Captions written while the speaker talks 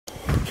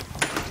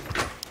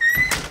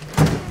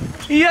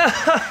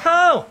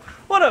Yo!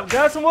 What up,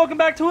 guys, and welcome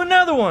back to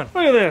another one.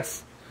 Look at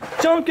this.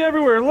 Junk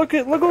everywhere. Look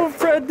what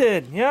Fred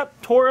did.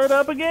 Yep, tore it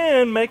up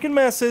again, making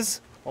messes.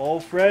 Oh,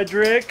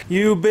 Frederick,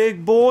 you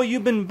big boy, you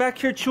been back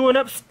here chewing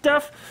up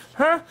stuff,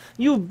 huh?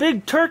 You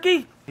big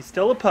turkey. He's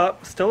still a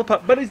pup,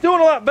 but he's doing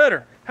a lot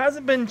better.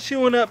 Hasn't been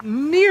chewing up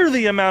near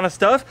the amount of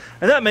stuff,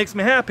 and that makes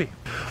me happy.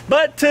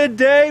 But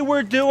today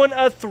we're doing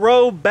a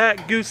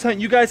throwback goose hunt.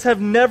 You guys have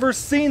never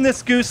seen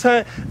this goose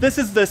hunt. This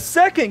is the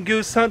second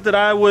goose hunt that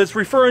I was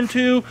referring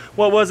to,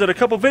 what was it, a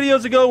couple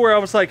videos ago, where I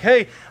was like,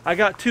 hey, I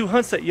got 2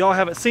 hunts that y'all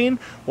haven't seen.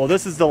 Well,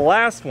 this is the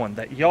last one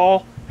that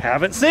y'all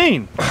haven't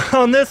seen.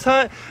 On this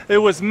hunt, it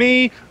was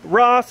me,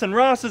 Ross, and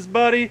Ross's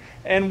buddy,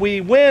 and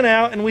we went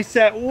out and we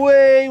set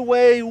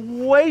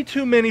way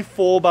too many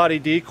full body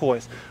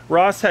decoys.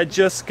 Ross had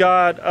just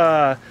got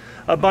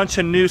a bunch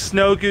of new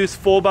snow goose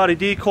full body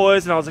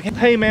decoys, and I was like,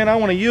 hey man, I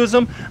want to use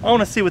them. I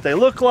want to see what they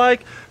look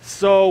like.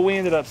 So we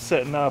ended up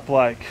setting up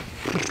like,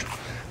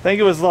 I think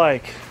it was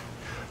like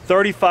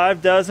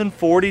 35 dozen,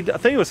 40, I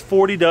think it was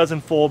 40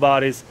 dozen full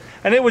bodies.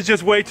 And it was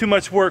just way too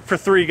much work for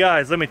 3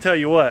 guys, let me tell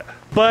you what.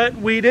 But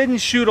we didn't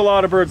shoot a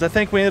lot of birds. I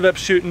think we ended up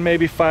shooting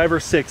maybe 5 or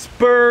 6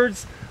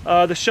 birds.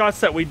 The shots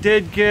that we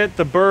did get,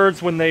 the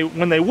birds, when they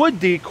would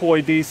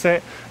decoy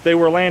decent, they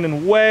were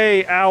landing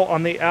way out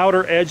on the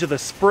outer edge of the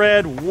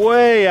spread,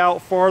 way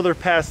out farther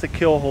past the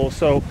kill hole.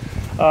 So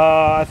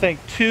I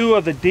think 2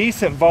 of the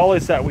decent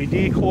volleys that we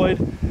decoyed,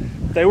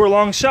 they were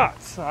long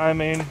shots. I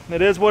mean,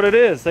 it is what it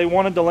is. They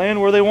wanted to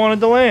land where they wanted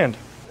to land.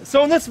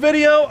 So in this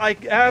video,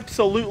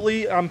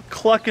 I'm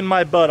clucking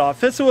my butt off.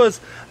 This was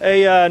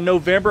a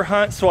November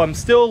hunt, so I'm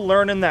still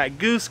learning that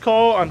goose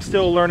call. I'm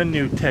still learning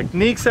new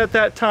techniques at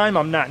that time.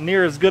 I'm not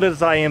near as good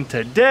as I am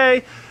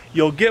today.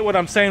 You'll get what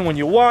I'm saying when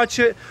you watch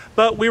it,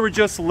 but we were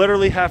just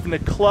literally having to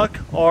cluck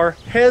our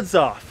heads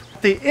off.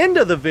 At the end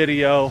of the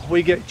video,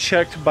 we get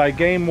checked by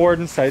game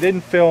wardens. I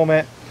didn't film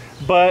it,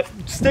 but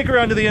stick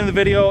around to the end of the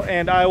video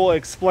and I will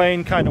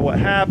explain kind of what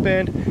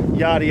happened,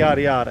 yada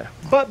yada yada.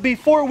 But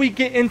before we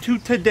get into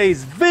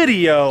today's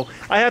video,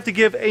 I have to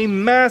give a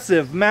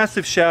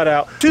massive shout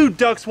out to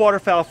DUX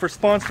Waterfowl for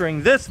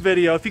sponsoring this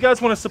video. If you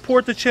guys want to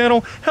support the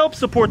channel, help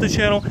support the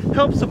channel,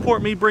 help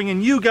support me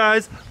bringing you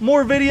guys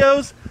more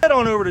videos, head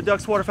on over to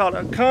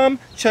duxwaterfowl.com,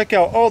 check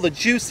out all the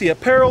juicy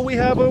apparel we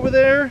have over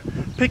there,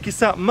 pick you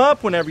something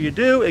up. Whenever you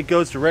do, it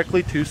goes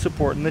directly to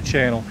supporting the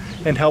channel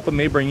and helping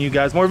me bring you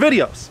guys more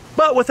videos.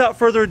 But without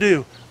further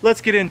ado,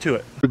 let's get into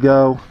it. Here we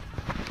go.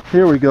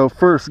 Here we go.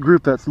 First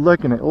group that's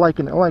liking it.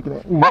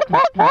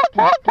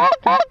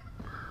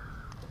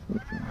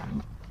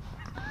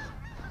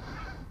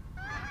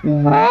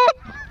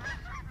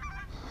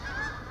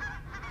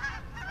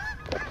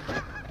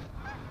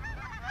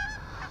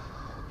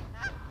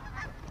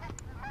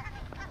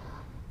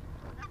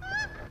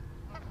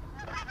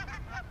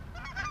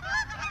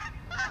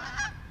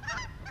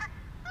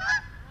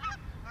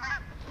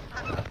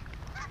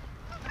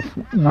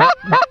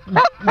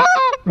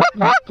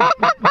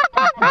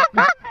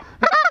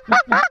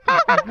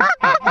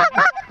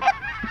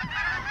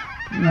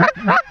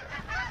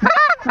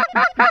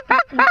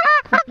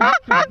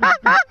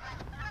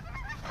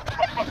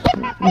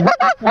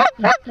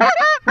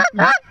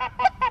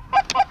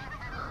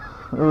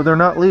 Oh, they're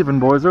not leaving,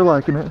 boys. They're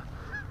liking it.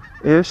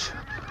 Ish.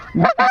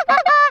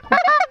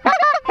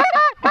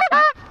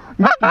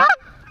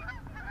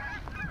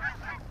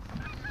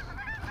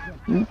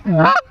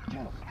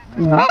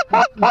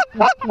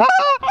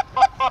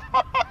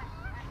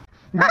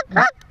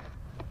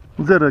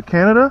 Is that a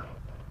Canada?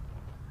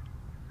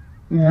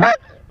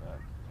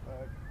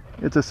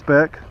 It's a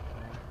speck.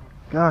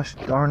 Gosh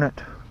darn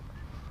it.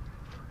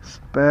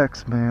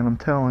 Specks, man, I'm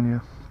telling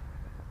you.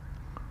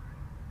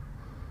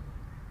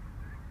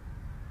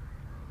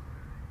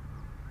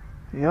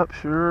 Yep,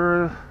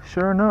 sure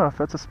enough,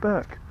 that's a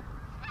speck.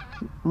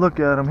 Look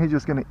at him, he's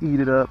just gonna eat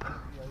it up.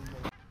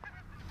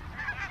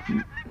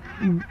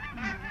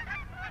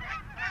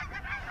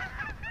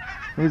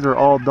 These are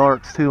all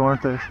darts too,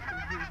 aren't they?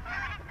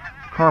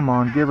 Come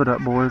on, give it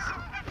up, boys.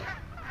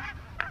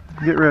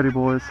 Get ready,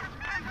 boys.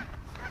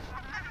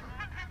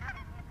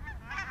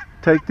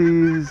 Take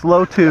these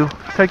low 2.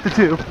 Take the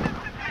 2.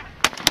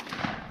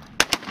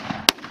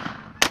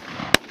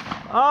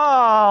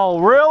 Oh,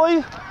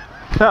 really?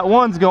 That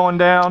one's going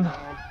down.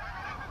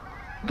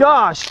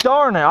 Gosh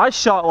darn it, I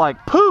shot like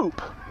poop.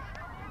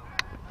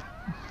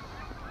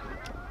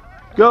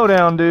 Go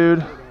down,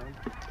 dude.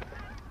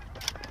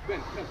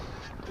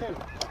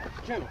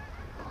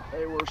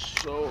 They were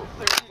so...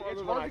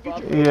 It's hard to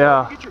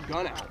get your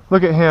gun out.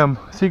 Look at him.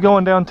 Is he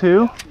going down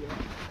too?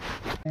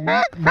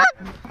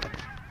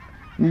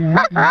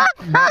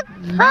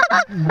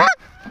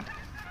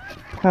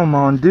 Come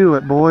on, do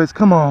it, boys.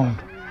 Come on.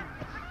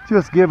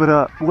 Just give it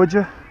up, would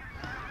you?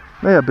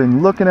 They have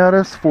been looking at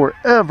us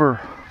forever.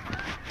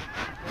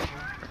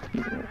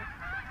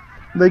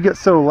 They get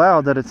so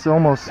loud that it's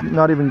almost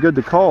not even good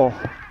to call.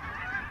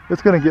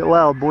 It's going to get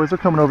loud, boys. They're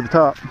coming over the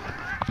top.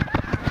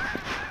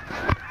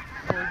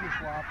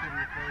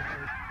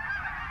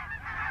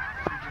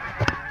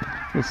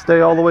 You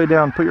stay all the way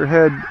down. Put your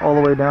head all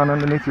the way down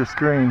underneath your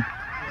screen.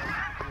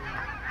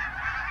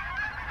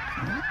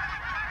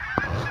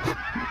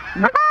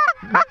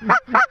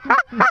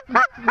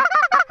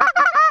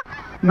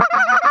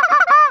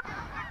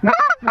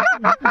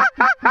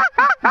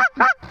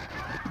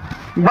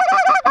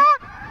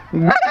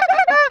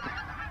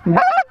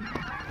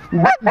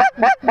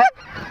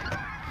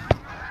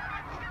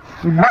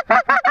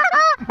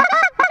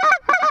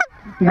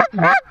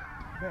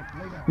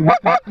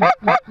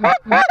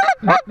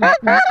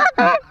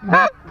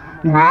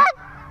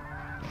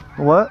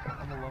 What?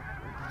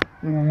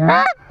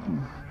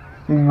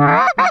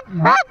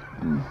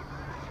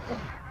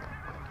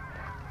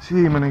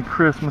 Gee, many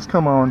Christmas,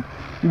 come on.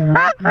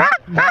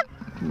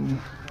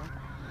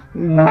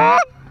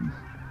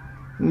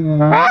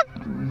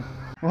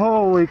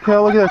 Holy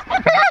cow, look at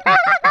this.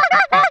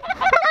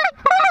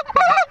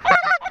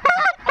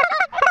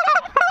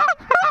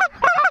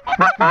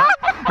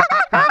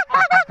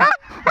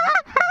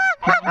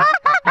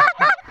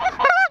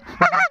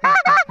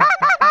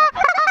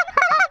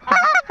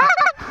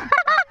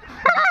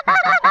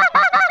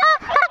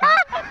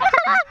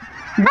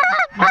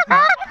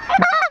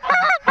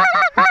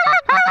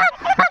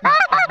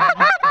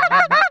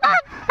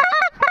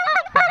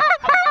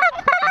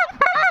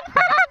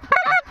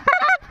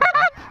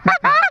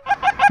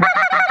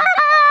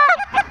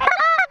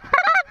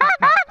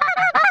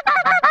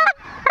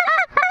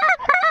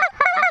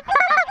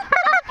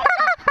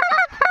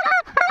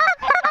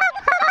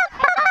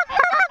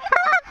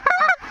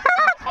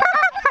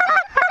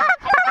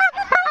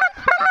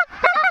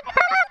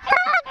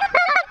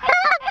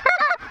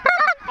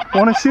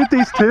 Want to shoot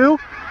these too?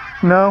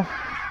 No.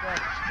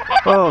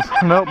 Oh,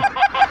 nope.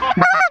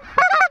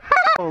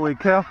 Holy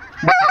cow.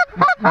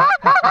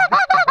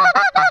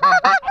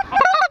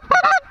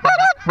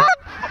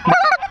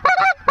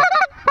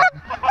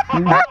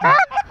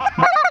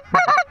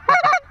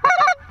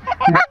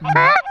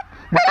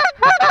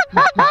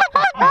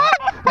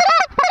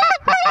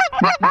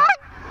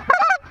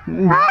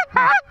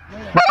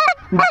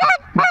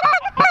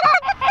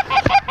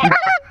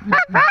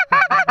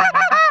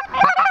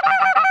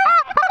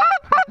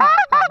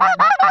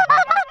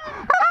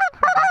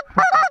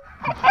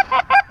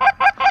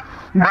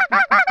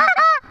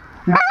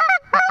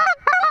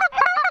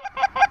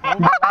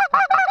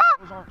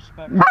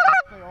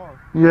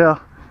 Yeah.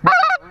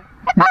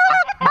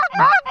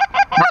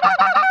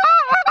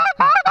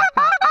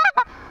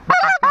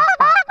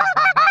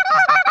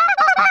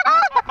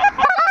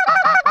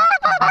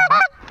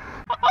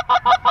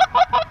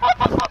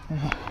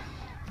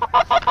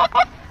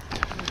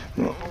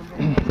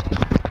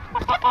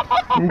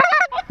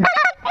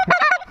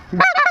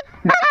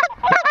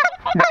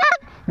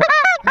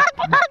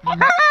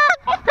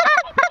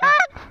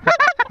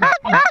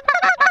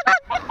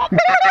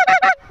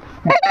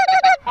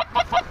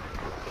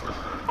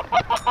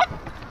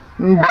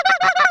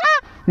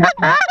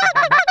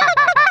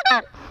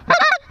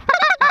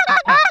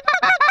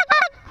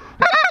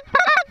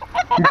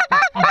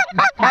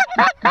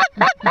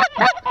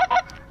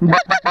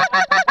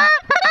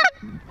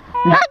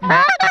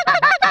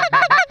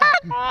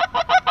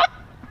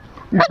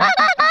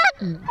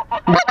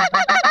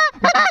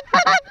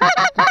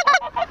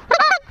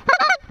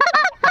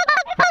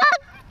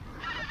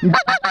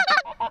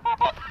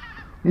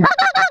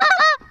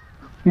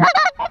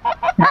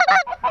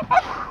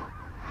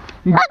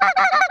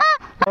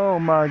 Oh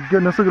my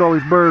goodness, look at all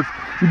these birds.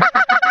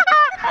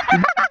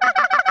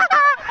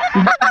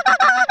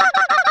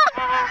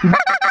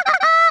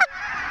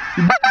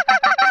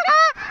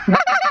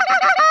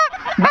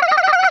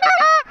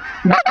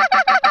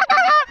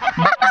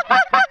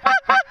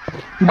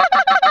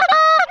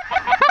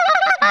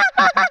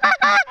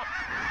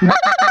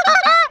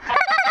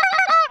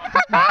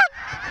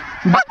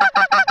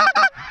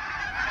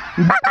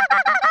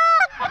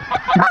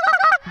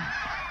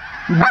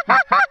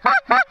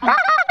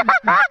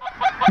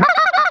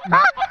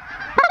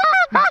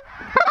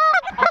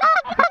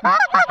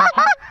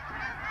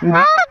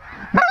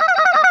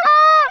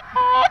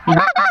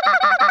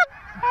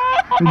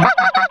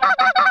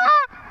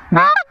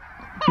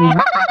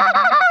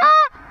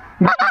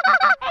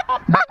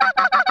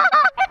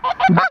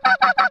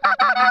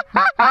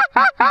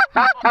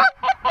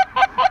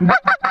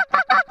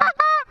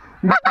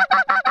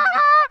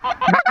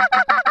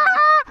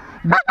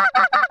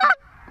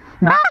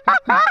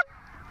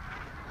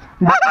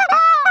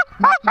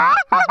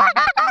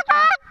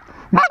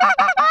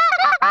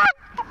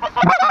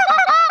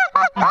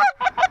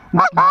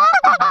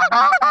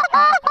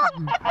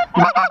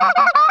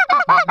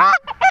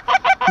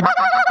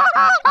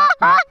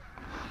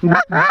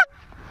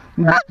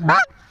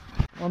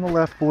 On the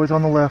left, boys,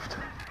 on the left.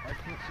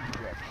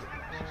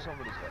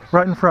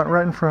 Right in front,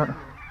 right in front.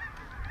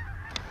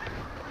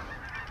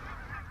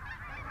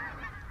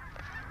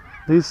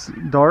 These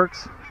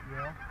darks?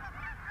 Yeah.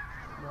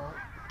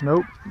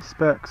 Nope,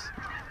 specks.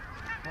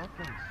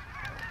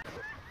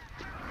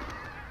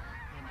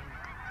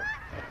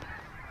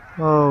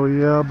 Oh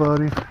yeah,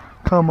 buddy.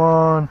 Come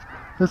on.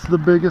 This is the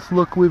biggest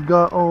look we've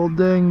got all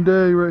dang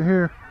day right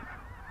here.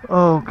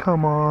 Oh,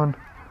 come on.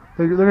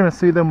 They're going to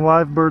see them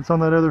live birds on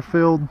that other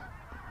field.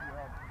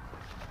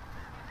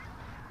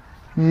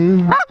 Here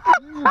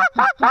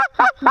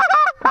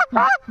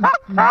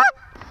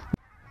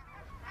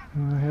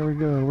we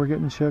go. We're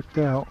getting checked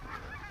out.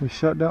 We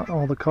shut down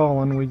all the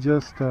calling. We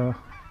just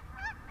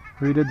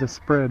redid the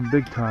spread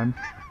big time.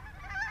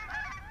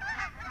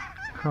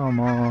 Come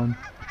on.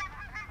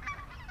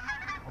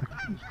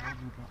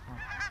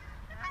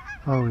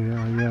 Oh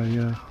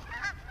yeah.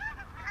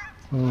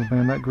 Oh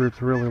man, that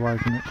group's really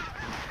liking it.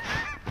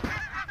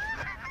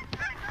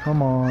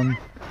 Come on,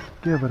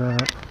 give it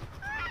up.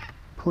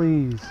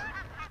 Please.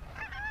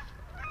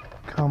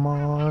 Come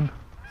on.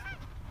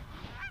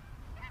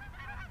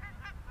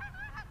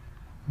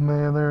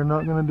 Man, they're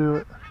not gonna do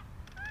it.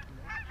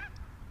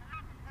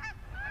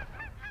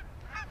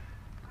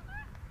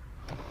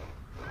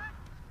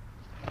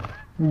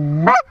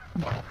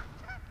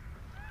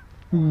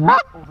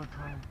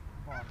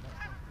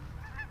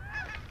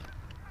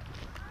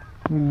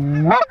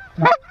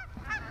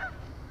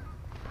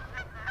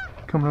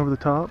 Coming over the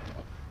top.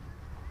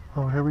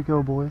 Oh, here we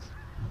go, boys.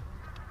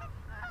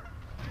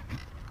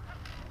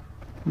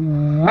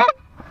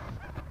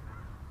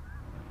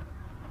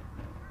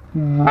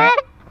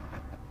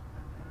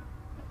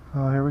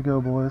 Oh, here we go,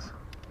 boys.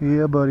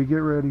 Yeah, buddy, get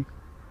ready.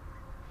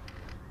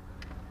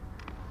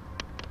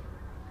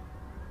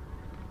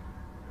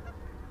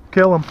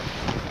 Kill him.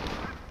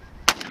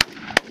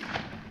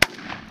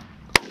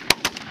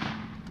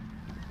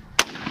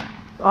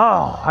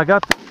 Oh, I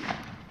got the...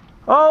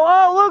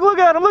 Oh,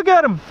 look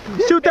at him.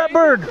 Shoot that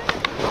bird.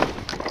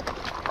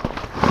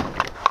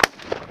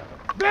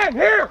 Ben,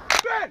 here!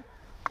 Ben!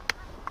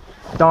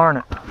 Darn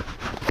it.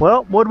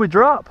 Well, what'd we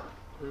drop?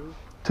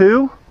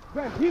 Two?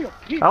 Ben, heel.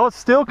 I was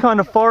still kind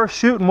of far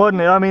shooting,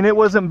 wasn't it? I mean, it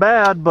wasn't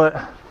bad, but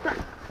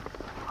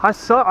I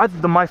saw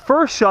my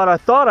first shot, I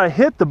thought I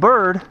hit the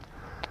bird.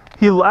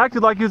 He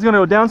acted like he was going to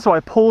go down, so I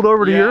pulled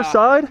over to your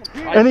side,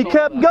 and he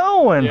kept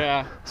going.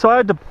 Yeah. So I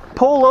had to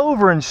pull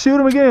over and shoot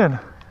him again.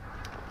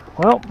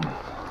 Well,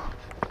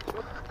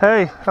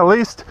 hey, at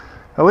least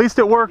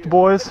it worked,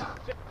 boys.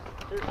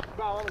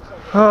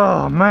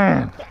 Oh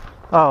man.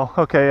 Oh,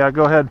 okay, yeah,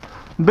 go ahead.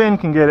 Ben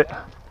can get it.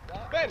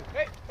 Ben,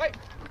 hey,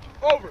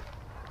 over.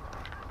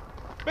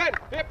 Ben,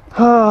 hip.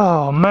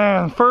 Oh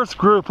man, first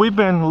group. We've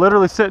been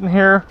literally sitting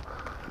here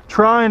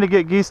trying to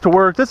get geese to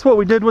work. This is what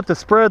we did with the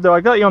spread though.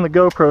 I got you on the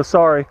GoPro,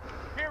 sorry.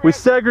 We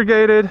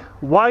segregated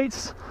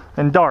whites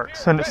and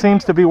darks, and it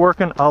seems to be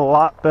working a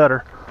lot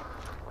better.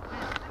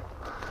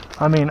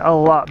 I mean, a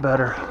lot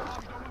better.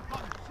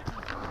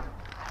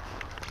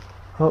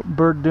 Oh,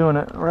 bird doing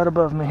it right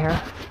above me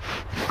here.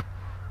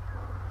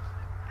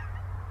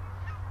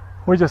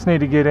 We just need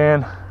to get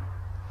in.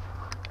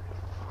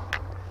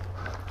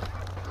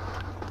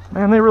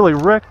 Man, they really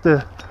wrecked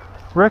the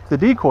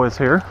decoys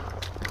here.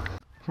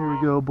 Here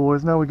we go,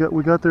 boys. Now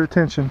we got their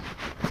attention.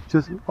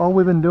 Just all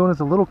we've been doing is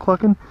a little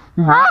clucking.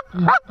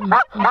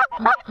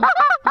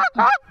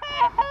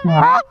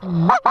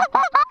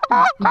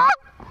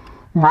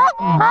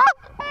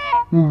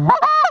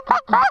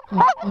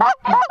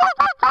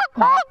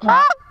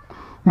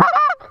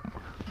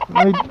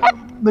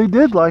 They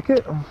did like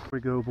it. Here we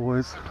go,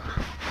 boys.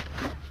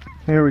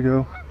 Here we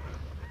go.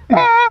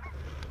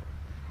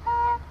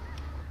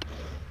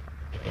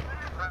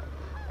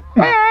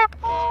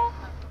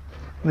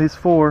 These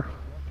four.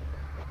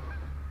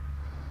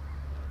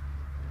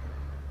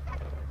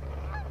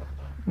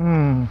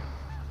 I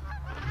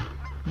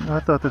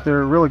thought that they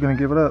were really going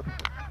to give it up.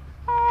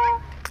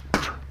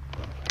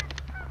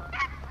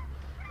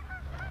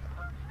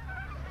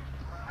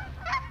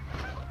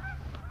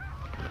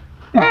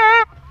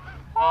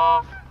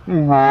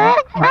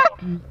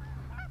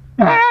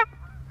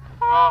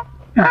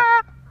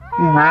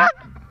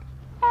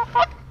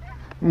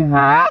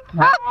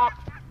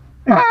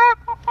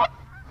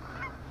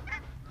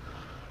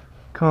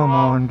 Come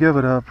on, give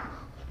it up.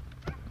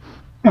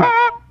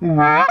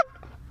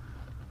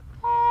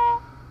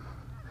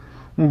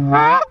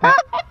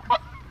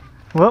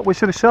 Well, we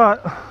should have shot.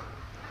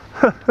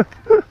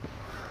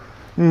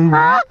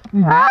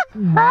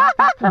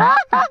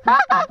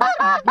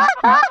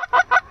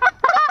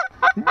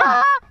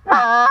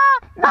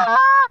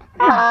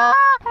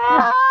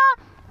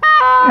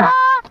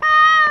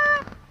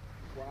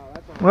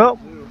 Well,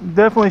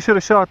 definitely should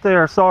have shot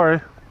there,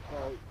 sorry.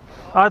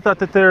 I thought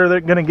that they're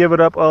going to give it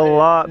up a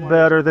lot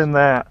better than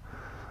that.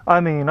 I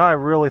mean, I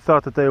really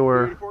thought that they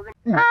were.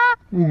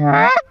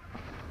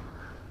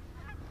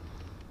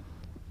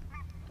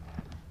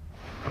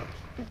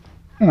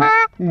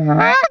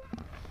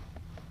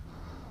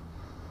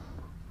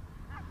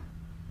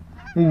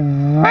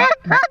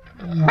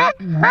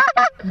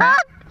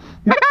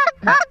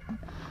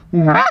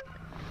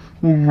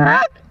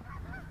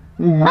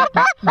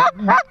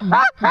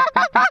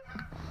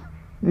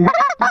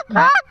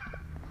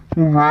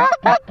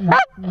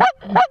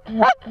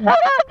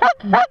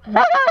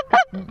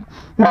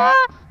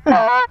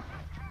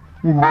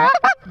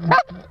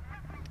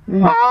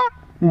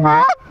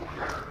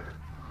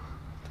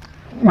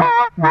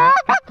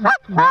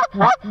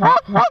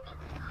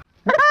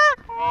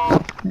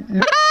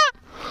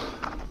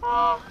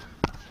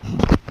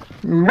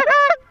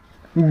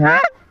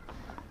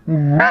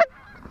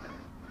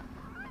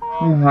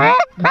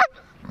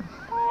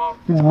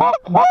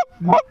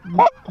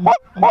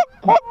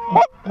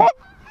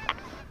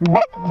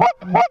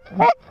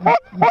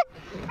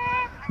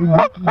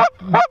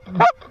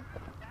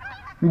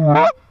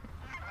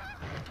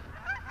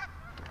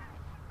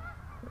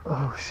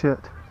 Oh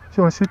shit. Do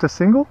you want to shoot the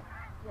single?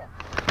 Yeah.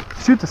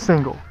 Shoot the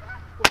single.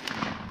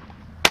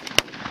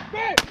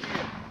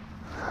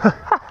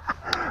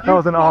 That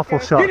was an awful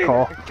shot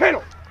call.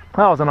 That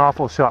was an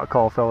awful shot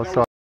call, fellas.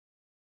 Sorry.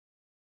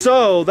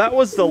 So that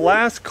was the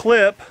last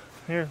clip.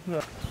 Here,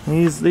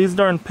 these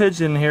darn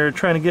pigeons here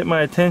trying to get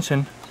my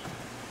attention.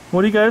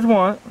 What do you guys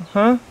want?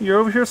 Huh? You're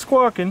over here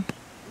squawking.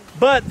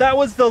 But that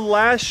was the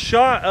last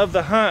shot of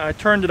the hunt. I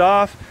turned it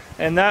off,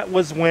 and that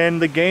was when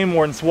the game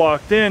wardens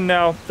walked in.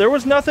 Now, there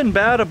was nothing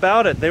bad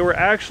about it. They were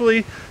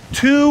actually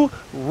two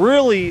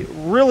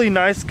really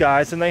nice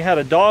guys, and they had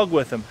a dog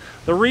with them.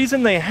 The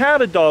reason they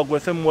had a dog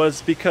with them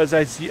was because,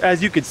 as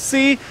you could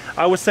see,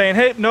 I was saying,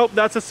 hey, nope,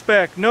 that's a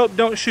speck. Nope,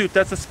 don't shoot,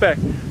 that's a speck.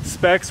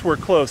 Specks were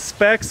close.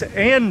 Specks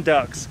and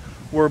ducks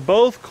were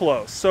both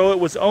close, so it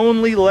was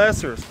only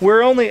lessers.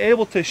 We're only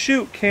able to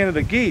shoot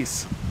Canada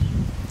geese.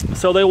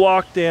 So they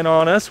walked in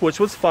on us, which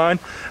was fine.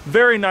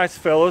 Very nice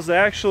fellows. They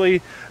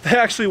actually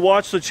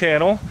watched the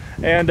channel,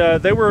 and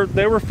they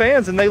were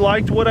fans, and they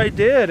liked what I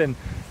did, and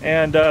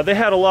they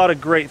had a lot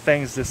of great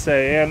things to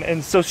say,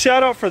 and so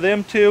shout out for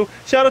them too.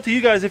 Shout out to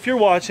you guys if you're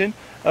watching.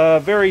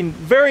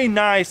 Very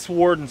nice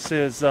wardens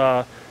is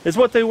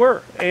what they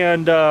were,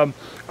 and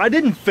I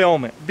didn't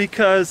film it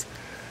because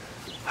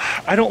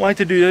I don't like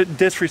to do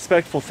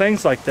disrespectful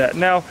things like that.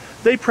 Now,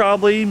 they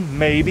probably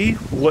maybe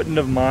wouldn't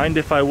have minded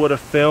if I would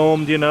have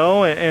filmed, you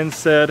know, and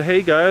said,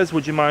 hey guys,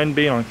 would you mind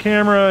being on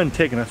camera and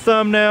taking a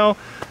thumbnail?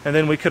 And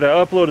then we could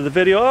have uploaded the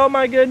video. Oh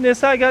my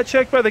goodness, I got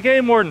checked by the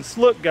game wardens.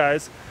 Look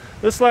guys,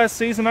 this last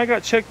season I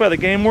got checked by the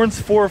game wardens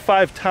 4 or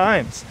 5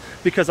 times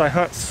because I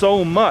hunt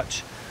so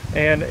much.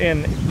 And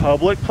in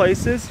public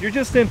places,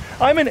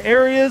 I'm in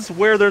areas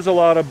where there's a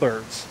lot of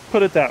birds,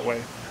 put it that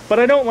way. But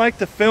I don't like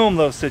to film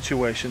those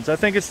situations. I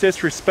think it's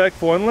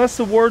disrespectful. Unless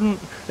the warden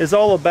is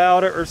all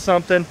about it or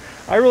something,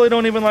 I really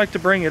don't even like to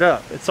bring it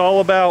up. It's all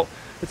about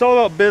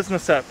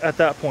business at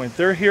that point.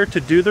 They're here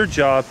to do their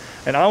job,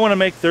 and I want to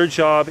make their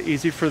job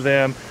easy for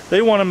them.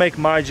 They want to make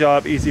my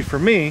job easy for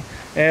me,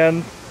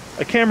 and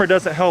a camera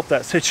doesn't help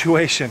that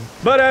situation.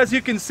 But as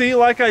you can see,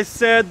 like I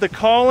said, the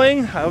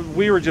calling,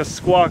 we were just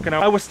squawking.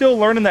 I was still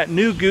learning that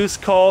new goose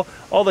call,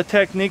 all the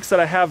techniques that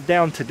I have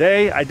down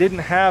today. I didn't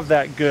have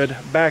that good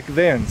back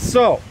then.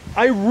 So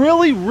I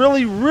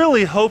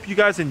really hope you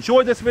guys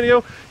enjoyed this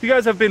video. You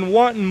guys have been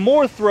wanting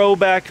more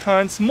throwback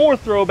hunts, more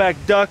throwback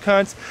duck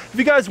hunts. If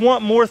you guys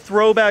want more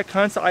throwback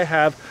hunts, I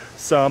have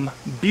some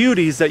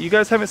beauties that you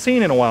guys haven't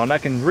seen in a while, and I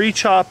can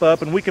re-chop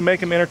up and we can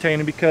make them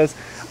entertaining because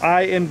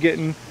I am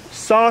getting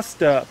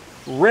sauced up,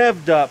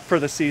 revved up for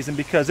the season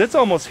because it's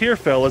almost here,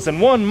 fellas. In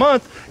 1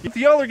 month,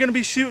 y'all are going to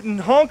be shooting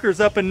honkers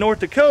up in North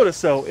Dakota,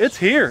 so it's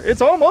here.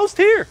 It's almost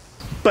here.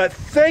 But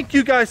thank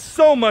you guys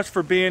so much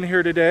for being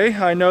here today.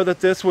 I know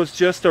that this was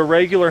just a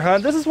regular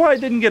hunt. This is why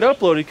it didn't get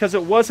uploaded, because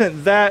it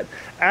wasn't that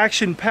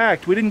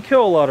action-packed. We didn't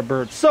kill a lot of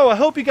birds. So I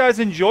hope you guys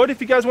enjoyed.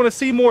 If you guys want to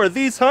see more of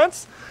these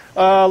hunts,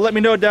 let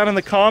me know down in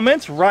the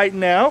comments right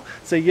now.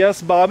 Say,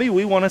 yes, Bobby,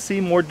 we want to see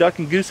more duck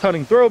and goose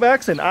hunting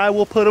throwbacks, and I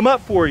will put them up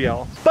for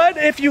y'all. But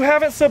if you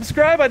haven't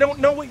subscribed, I don't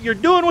know what you're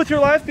doing with your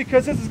life,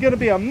 because this is going to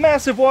be a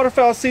massive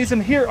waterfowl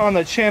season here on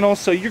the channel.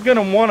 So you're going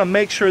to want to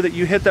make sure that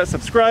you hit that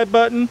subscribe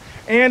button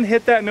and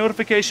hit that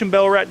notification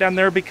bell right down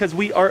there, because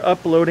we are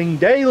uploading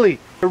daily.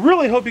 I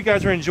really hope you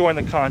guys are enjoying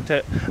the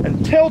content.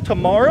 Until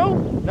tomorrow,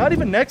 not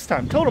even next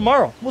time, till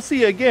tomorrow, we'll see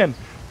you again.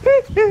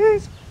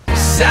 Peace.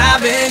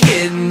 I've been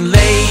getting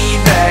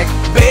laid back,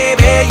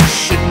 baby, you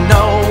should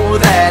know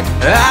that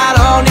I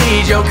don't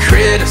need your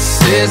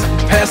criticism,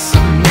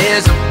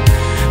 pessimism.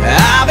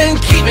 I've been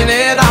keeping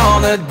it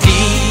on the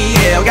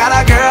DL, got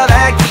a girl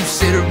that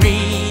keeps it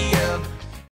real.